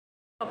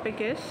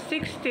Topic is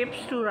 6 tips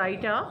to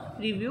write a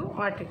review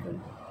article.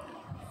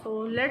 So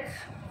let's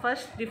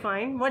first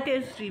define what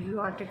is review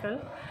article.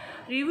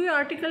 Review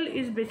article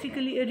is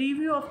basically a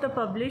review of the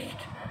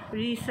published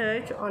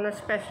research on a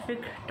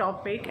specific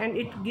topic, and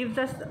it gives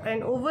us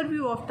an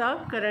overview of the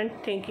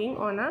current thinking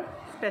on a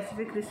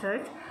specific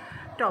research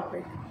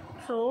topic.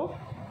 So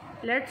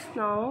let's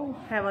now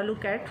have a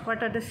look at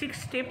what are the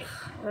 6 tips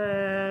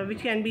which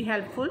can be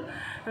helpful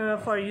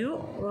for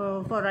you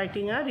for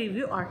writing a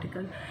review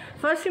article.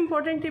 First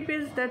important tip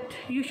is that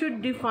you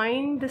should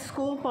define the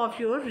scope of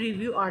your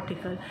review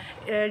article.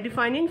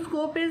 Defining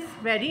scope is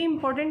very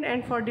important,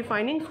 and for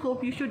defining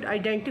scope you should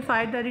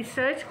identify the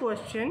research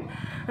question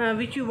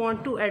which you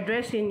want to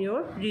address in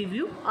your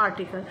review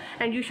article,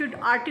 and you should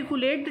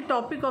articulate the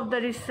topic of the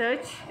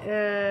research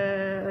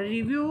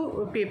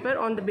review paper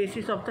on the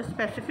basis of the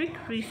specific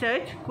research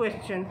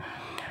question.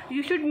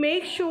 You should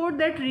make sure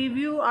that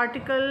review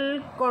article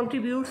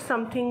contributes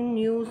something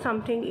new,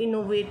 something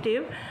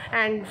innovative,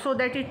 and so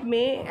that it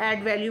may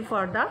add value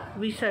for the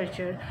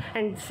researcher.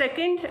 And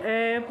second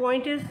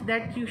point is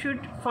that you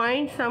should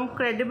find some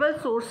credible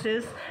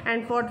sources,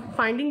 and for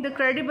finding the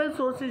credible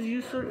sources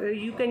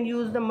you can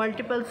use the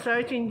multiple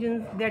search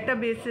engines,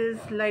 databases,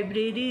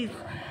 libraries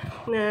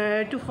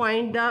to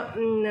find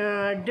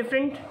the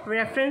different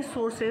reference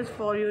sources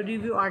for your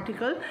review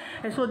article,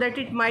 so that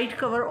it might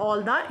cover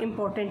all the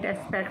important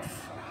aspects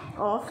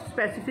of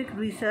specific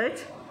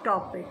research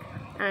topic.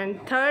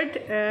 And third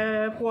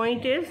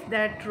point is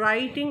that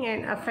writing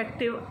an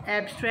effective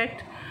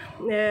abstract.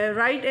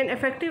 Write an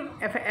effective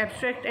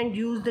abstract and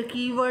use the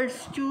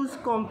keywords. Choose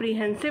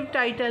comprehensive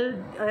title.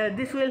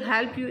 This will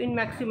help you in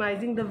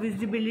maximizing the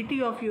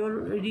visibility of your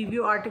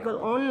review article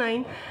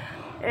online.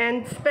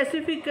 And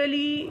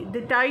specifically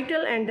the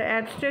title and the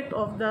abstract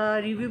of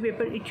the review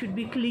paper, it should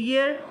be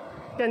clear,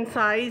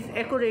 concise,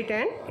 accurate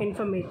and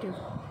informative.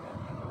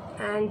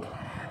 And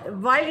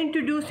while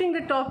introducing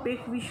the topic,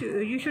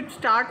 you should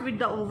start with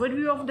the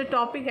overview of the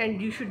topic,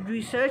 and you should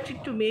research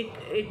it to make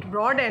it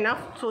broad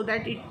enough so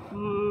that it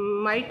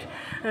might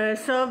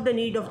serve the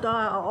need of the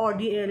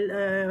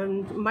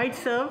audience,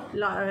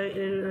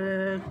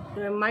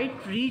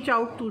 might reach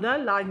out to the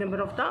large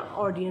number of the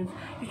audience.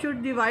 You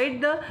should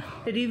divide the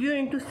review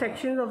into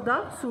sections of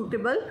the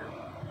suitable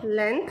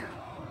length.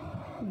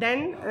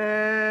 Then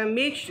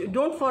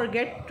don't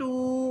forget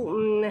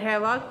to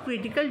have a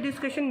critical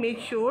discussion. Make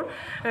sure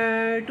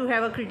to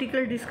have a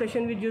critical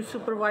discussion with your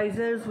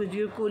supervisors, with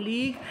your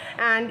colleague,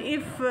 and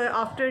if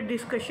after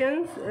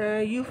discussions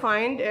you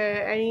find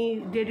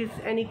there is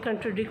any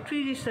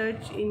contradictory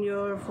research in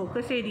your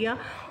focus area,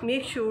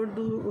 make sure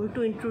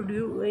to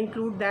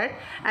include that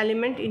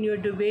element in your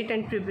debate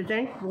and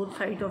represent both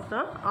sides of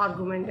the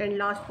argument. And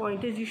last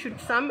point is you should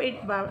sum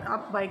it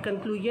up by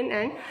conclusion,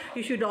 and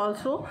you should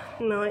also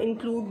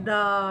include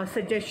the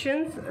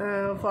suggestions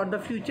for the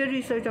future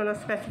research on a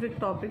specific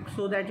topic,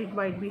 so that it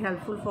might be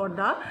helpful for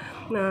the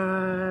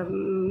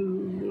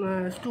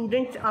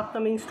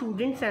upcoming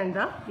students and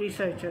the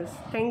researchers.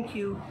 Thank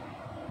you.